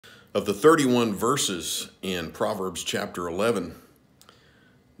Of the 31 verses in Proverbs chapter 11,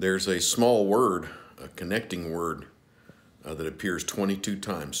 there's a small word, a connecting word, that appears 22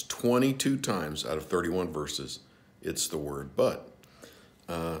 times. 22 times out of 31 verses, it's the word but.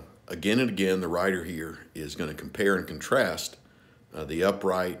 Again and again, the writer here is going to compare and contrast the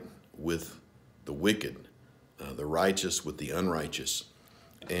upright with the wicked, the righteous with the unrighteous.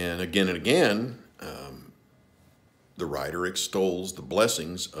 And again, the writer extols the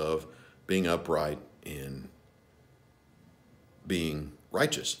blessings of being upright and being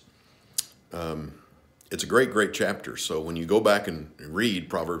righteous. It's a great chapter. So when you go back and read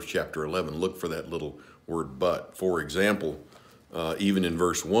Proverbs chapter 11, look for that little word but. For example, even in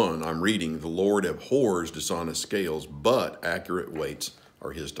verse 1, I'm reading, "The Lord abhors dishonest scales, but accurate weights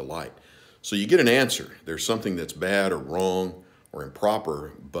are his delight." So you get an answer. There's something that's bad or wrong or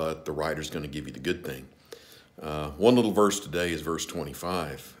improper, but the writer's going to give you the good thing. One little verse today is verse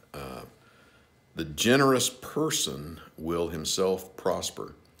 25. The generous person will himself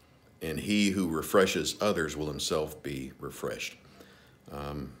prosper, and he who refreshes others will himself be refreshed.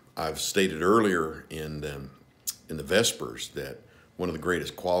 I've stated earlier in the Vespers that one of the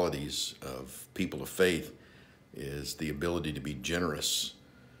greatest qualities of people of faith is the ability to be generous.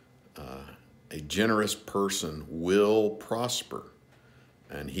 A generous person will prosper,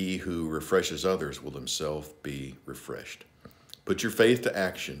 and he who refreshes others will himself be refreshed. Put your faith to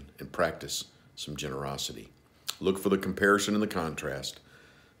action and practice some generosity. Look for the comparison and the contrast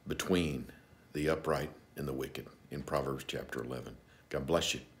between the upright and the wicked in Proverbs chapter 11. God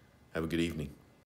bless you. Have a good evening.